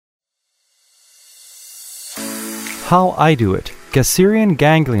How I Do It, Gasserian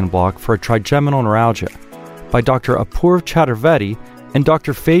Ganglion Block for Trigeminal Neuralgia by Dr. Apoorv Chaturvedi and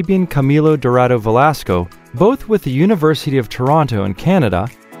Dr. Fabian Camilo Dorado Velasco, both with the University of Toronto in Canada,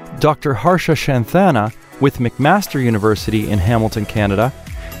 Dr. Harsha Shanthana with McMaster University in Hamilton, Canada,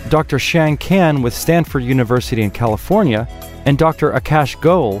 Dr. Shang Kan with Stanford University in California, and Dr. Akash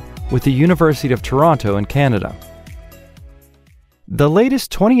Goel with the University of Toronto in Canada. The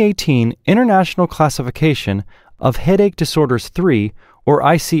latest 2018 International Classification of Headache Disorders 3, or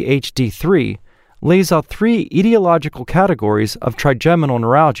ICHD-3, lays out three etiological categories of trigeminal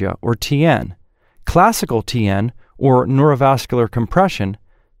neuralgia, or TN: classical TN, or neurovascular compression,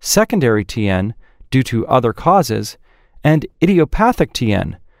 secondary TN, due to other causes, and idiopathic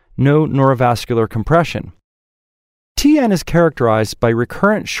TN, no neurovascular compression. TN is characterized by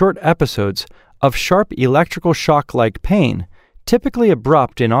recurrent short episodes of sharp electrical shock-like pain, typically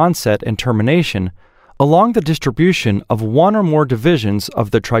abrupt in onset and termination, along the distribution of one or more divisions of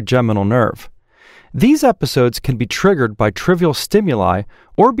the trigeminal nerve. These episodes can be triggered by trivial stimuli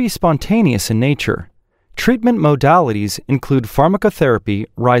or be spontaneous in nature. Treatment modalities include pharmacotherapy,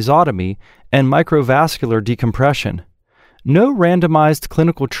 rhizotomy, and microvascular decompression. No randomized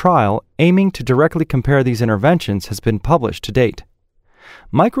clinical trial aiming to directly compare these interventions has been published to date.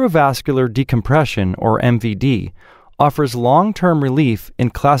 Microvascular decompression, or MVD, offers long-term relief in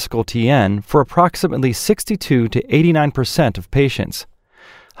classical TN for approximately 62 to 89% of patients.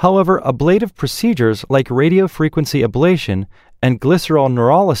 However, ablative procedures like radiofrequency ablation and glycerol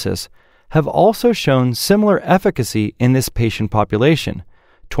neurolysis have also shown similar efficacy in this patient population,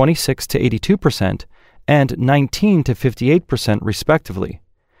 26 to 82% and 19 to 58% respectively.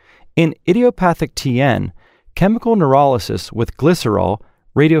 In idiopathic TN, chemical neurolysis with glycerol,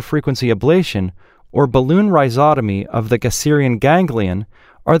 radiofrequency ablation, or balloon rhizotomy of the Gasserian ganglion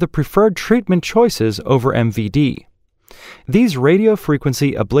are the preferred treatment choices over MVD. These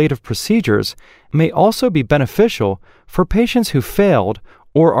radiofrequency ablative procedures may also be beneficial for patients who failed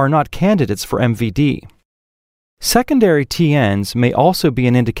or are not candidates for MVD. Secondary TNs may also be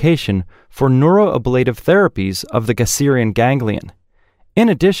an indication for neuroablative therapies of the Gasserian ganglion. In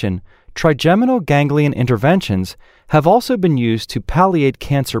addition, trigeminal ganglion interventions have also been used to palliate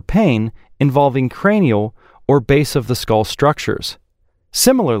cancer pain involving cranial or base of the skull structures.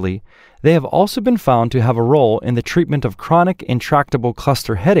 Similarly, they have also been found to have a role in the treatment of chronic intractable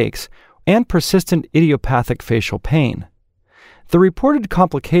cluster headaches and persistent idiopathic facial pain. The reported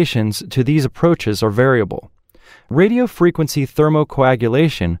complications to these approaches are variable. Radiofrequency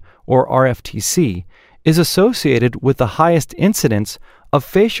thermocoagulation, or RFTC, is associated with the highest incidence of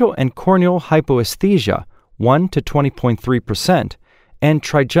facial and corneal hypoesthesia, 1 to 20.3%, and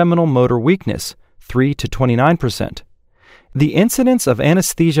trigeminal motor weakness, 3 to 29%. The incidence of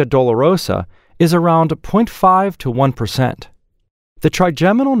anesthesia dolorosa is around 0.5 to 1%. The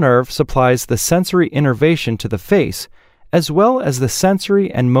trigeminal nerve supplies the sensory innervation to the face, as well as the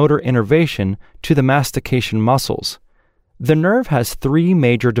sensory and motor innervation to the mastication muscles. The nerve has three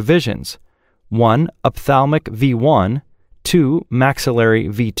major divisions: 1. Ophthalmic V1, 2. Maxillary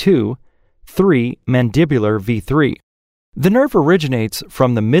V2, 3. Mandibular V3. The nerve originates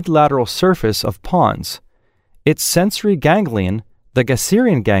from the midlateral surface of pons. Its sensory ganglion, the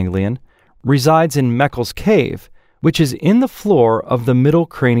Gasserian ganglion, resides in Meckel's cave, which is in the floor of the middle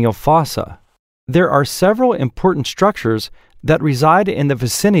cranial fossa. There are several important structures that reside in the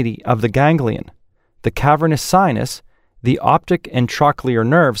vicinity of the ganglion: the cavernous sinus, the optic and trochlear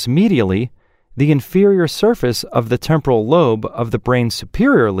nerves medially, the inferior surface of the temporal lobe of the brain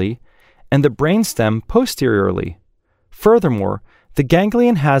superiorly, and the brainstem posteriorly. Furthermore, the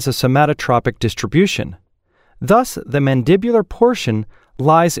ganglion has a somatotropic distribution. Thus, the mandibular portion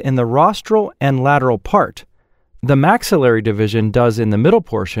lies in the rostral and lateral part. The maxillary division does in the middle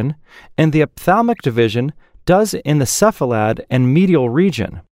portion, and the ophthalmic division does in the cephalad and medial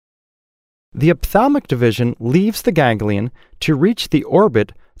region. The ophthalmic division leaves the ganglion to reach the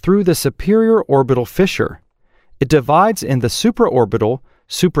orbit through the superior orbital fissure. It divides in the supraorbital,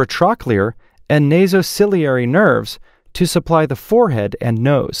 supratrochlear, and nasociliary nerves to supply the forehead and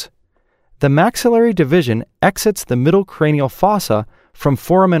nose. The maxillary division exits the middle cranial fossa from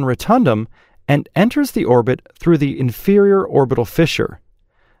foramen rotundum and enters the orbit through the inferior orbital fissure.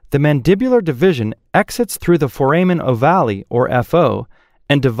 The mandibular division exits through the foramen ovale, or FO,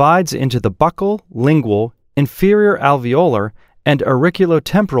 and divides into the buccal, lingual, inferior alveolar, and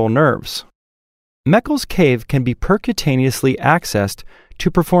auriculotemporal nerves. Meckel's cave can be percutaneously accessed to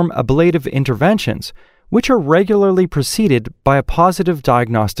perform ablative interventions, which are regularly preceded by a positive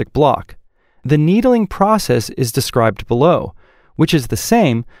diagnostic block. The needling process is described below, which is the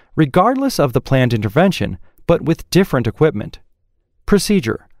same regardless of the planned intervention, but with different equipment.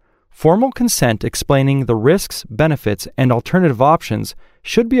 Procedure: formal consent explaining the risks, benefits, and alternative options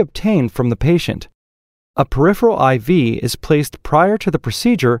should be obtained from the patient. A peripheral IV is placed prior to the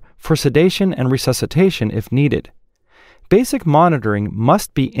procedure for sedation and resuscitation if needed. Basic monitoring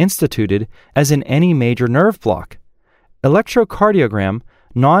must be instituted as in any major nerve block. Electrocardiogram,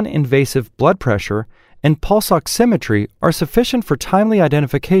 non-invasive blood pressure, and pulse oximetry are sufficient for timely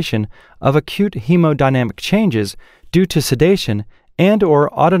identification of acute hemodynamic changes due to sedation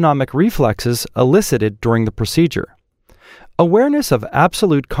and/or autonomic reflexes elicited during the procedure. Awareness of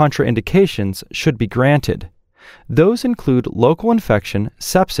absolute contraindications should be granted. Those include local infection,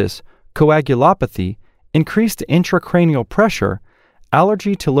 sepsis, coagulopathy, increased intracranial pressure,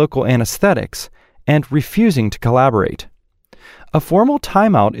 allergy to local anesthetics, and refusing to collaborate. A formal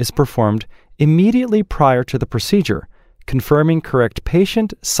timeout is performed immediately prior to the procedure, confirming correct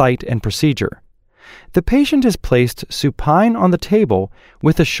patient, site, and procedure. The patient is placed supine on the table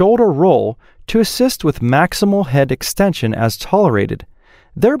with a shoulder roll to assist with maximal head extension as tolerated,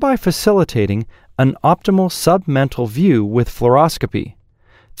 thereby facilitating an optimal submental view with fluoroscopy.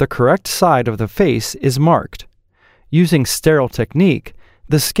 The correct side of the face is marked. Using sterile technique,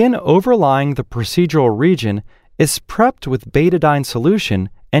 the skin overlying the procedural region is prepped with betadine solution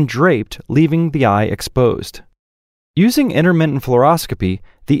and draped, leaving the eye exposed. Using intermittent fluoroscopy,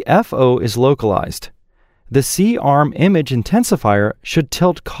 the FO is localized. The C-arm image intensifier should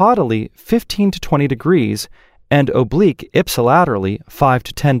tilt caudally 15 to 20 degrees and oblique ipsilaterally 5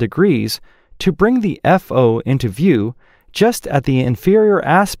 to 10 degrees to bring the FO into view just at the inferior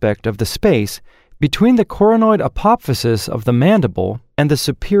aspect of the space between the coronoid apophysis of the mandible and the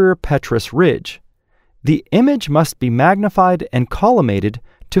superior petrous ridge. The image must be magnified and collimated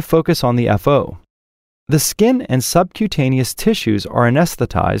to focus on the FO. The skin and subcutaneous tissues are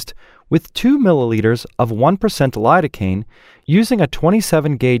anesthetized with 2 milliliters of 1% lidocaine using a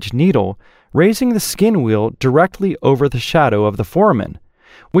 27-gauge needle, raising the skin wheel directly over the shadow of the foramen,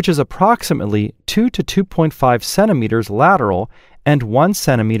 which is approximately 2 to 2.5 centimeters lateral and 1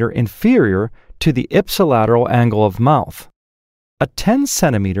 centimeter inferior to the ipsilateral angle of mouth. A 10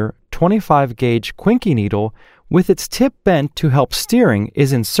 centimeter, 25-gauge Quincke needle with its tip bent to help steering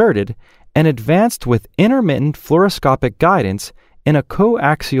is inserted and advanced with intermittent fluoroscopic guidance in a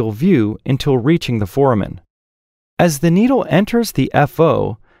coaxial view until reaching the foramen. As the needle enters the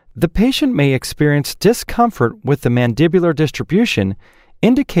FO, the patient may experience discomfort with the mandibular distribution,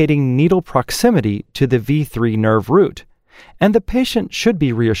 indicating needle proximity to the V3 nerve root, and the patient should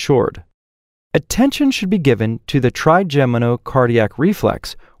be reassured. Attention should be given to the trigeminal cardiac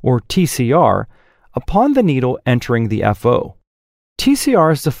reflex, or TCR, upon the needle entering the FO.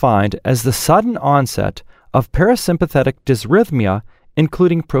 TCR is defined as the sudden onset of parasympathetic dysrhythmia,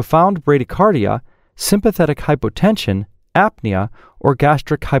 including profound bradycardia, sympathetic hypotension, apnea, or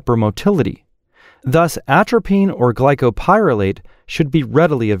gastric hypermotility. Thus, atropine or glycopyrrolate should be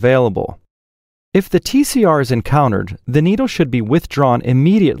readily available. If the TCR is encountered, the needle should be withdrawn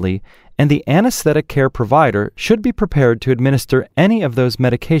immediately, and the anesthetic care provider should be prepared to administer any of those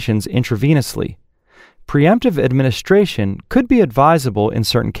medications intravenously. Preemptive administration could be advisable in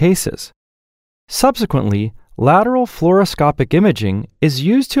certain cases. Subsequently, lateral fluoroscopic imaging is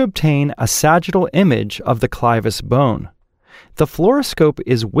used to obtain a sagittal image of the clivus bone. The fluoroscope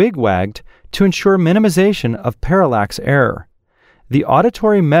is wigwagged to ensure minimization of parallax error. The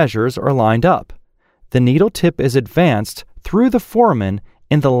auditory measures are lined up. The needle tip is advanced through the foramen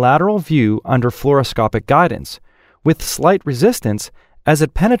in the lateral view under fluoroscopic guidance, with slight resistance as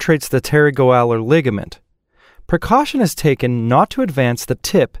it penetrates the pterygoalar ligament. Precaution is taken not to advance the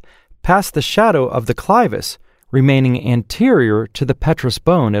tip past the shadow of the clivus, remaining anterior to the petrous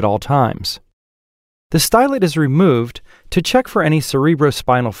bone at all times. The stylet is removed to check for any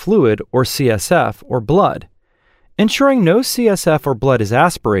cerebrospinal fluid or CSF or blood. Ensuring no CSF or blood is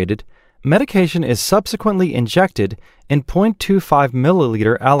aspirated, medication is subsequently injected in 0.25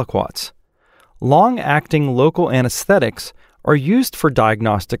 milliliter aliquots. Long-acting local anesthetics are used for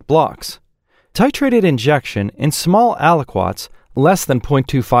diagnostic blocks. Titrated injection in small aliquots, less than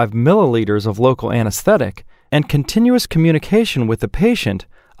 0.25 milliliters of local anesthetic, and continuous communication with the patient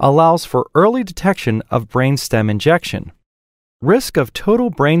allows for early detection of brainstem injection. Risk of total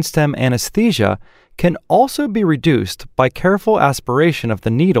brainstem anesthesia can also be reduced by careful aspiration of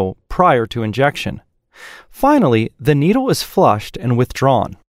the needle prior to injection. Finally, the needle is flushed and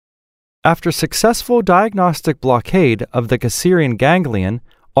withdrawn. After successful diagnostic blockade of the Gasserian ganglion,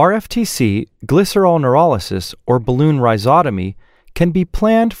 RFTC, glycerol neurolysis, or balloon rhizotomy can be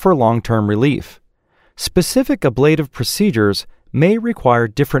planned for long-term relief. Specific ablative procedures may require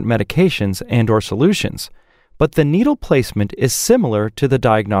different medications and/or solutions, but the needle placement is similar to the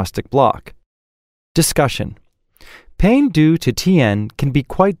diagnostic block. Discussion. Pain due to TN can be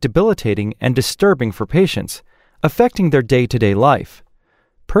quite debilitating and disturbing for patients, affecting their day-to-day life.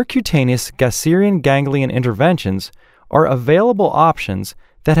 Percutaneous Gasserian ganglion interventions are available options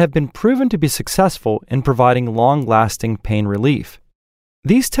that have been proven to be successful in providing long-lasting pain relief.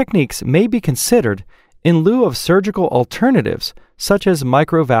 These techniques may be considered in lieu of surgical alternatives such as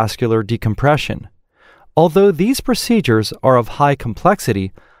microvascular decompression. Although these procedures are of high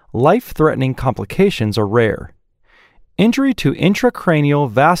complexity, life-threatening complications are rare. Injury to intracranial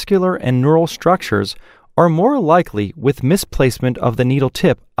vascular and neural structures are more likely with misplacement of the needle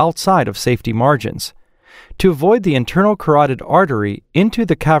tip outside of safety margins. To avoid the internal carotid artery into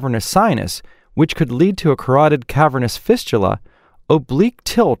the cavernous sinus, which could lead to a carotid cavernous fistula, oblique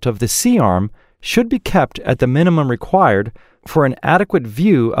tilt of the C-arm should be kept at the minimum required for an adequate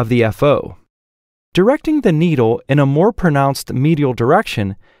view of the FO. Directing the needle in a more pronounced medial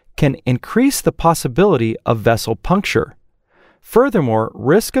direction can increase the possibility of vessel puncture. Furthermore,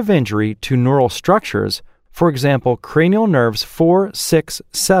 risk of injury to neural structures, for example cranial nerves 4, 6,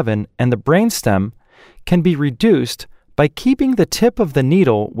 7, and the brainstem, can be reduced by keeping the tip of the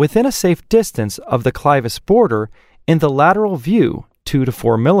needle within a safe distance of the clivus border in the lateral view, 2 to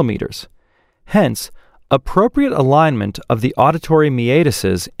 4 millimeters. Hence, appropriate alignment of the auditory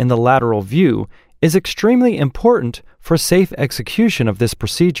meatuses in the lateral view is extremely important for safe execution of this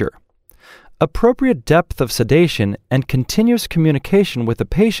procedure. Appropriate depth of sedation and continuous communication with the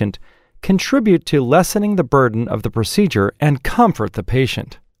patient contribute to lessening the burden of the procedure and comfort the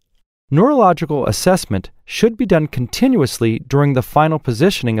patient. Neurological assessment should be done continuously during the final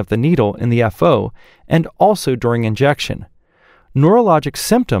positioning of the needle in the FO and also during injection. Neurologic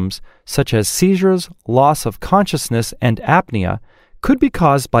symptoms such as seizures, loss of consciousness, and apnea could be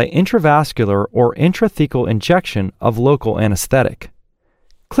caused by intravascular or intrathecal injection of local anesthetic.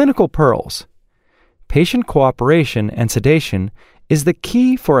 Clinical pearls. Patient cooperation and sedation is the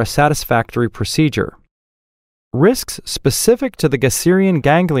key for a satisfactory procedure. Risks specific to the Gasserian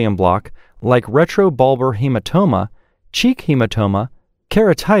ganglion block, like retrobulbar hematoma, cheek hematoma,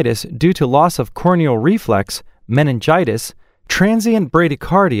 keratitis due to loss of corneal reflex, meningitis, transient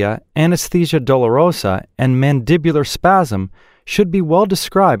bradycardia, anesthesia dolorosa, and mandibular spasm should be well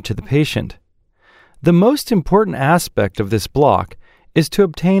described to the patient. The most important aspect of this block is to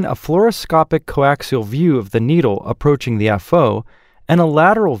obtain a fluoroscopic coaxial view of the needle approaching the FO and a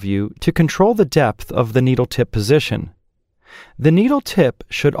lateral view to control the depth of the needle tip position. The needle tip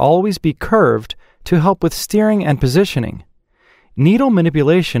should always be curved to help with steering and positioning. Needle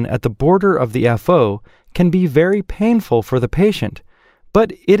manipulation at the border of the FO can be very painful for the patient,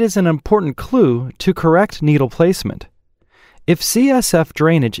 but it is an important clue to correct needle placement. If CSF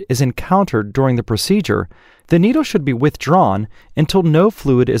drainage is encountered during the procedure, the needle should be withdrawn until no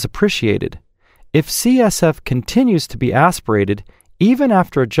fluid is appreciated. If CSF continues to be aspirated, even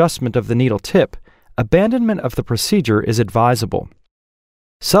after adjustment of the needle tip, abandonment of the procedure is advisable.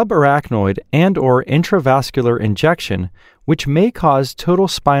 Subarachnoid and/or intravascular injection, which may cause total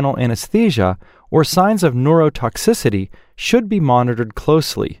spinal anesthesia or signs of neurotoxicity, should be monitored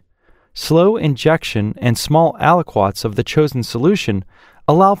closely. Slow injection and small aliquots of the chosen solution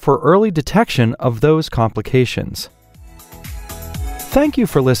allow for early detection of those complications. Thank you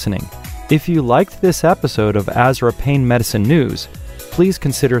for listening. If you liked this episode of Azra Pain Medicine News, please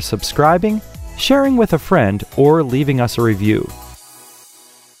consider subscribing, sharing with a friend, or leaving us a review.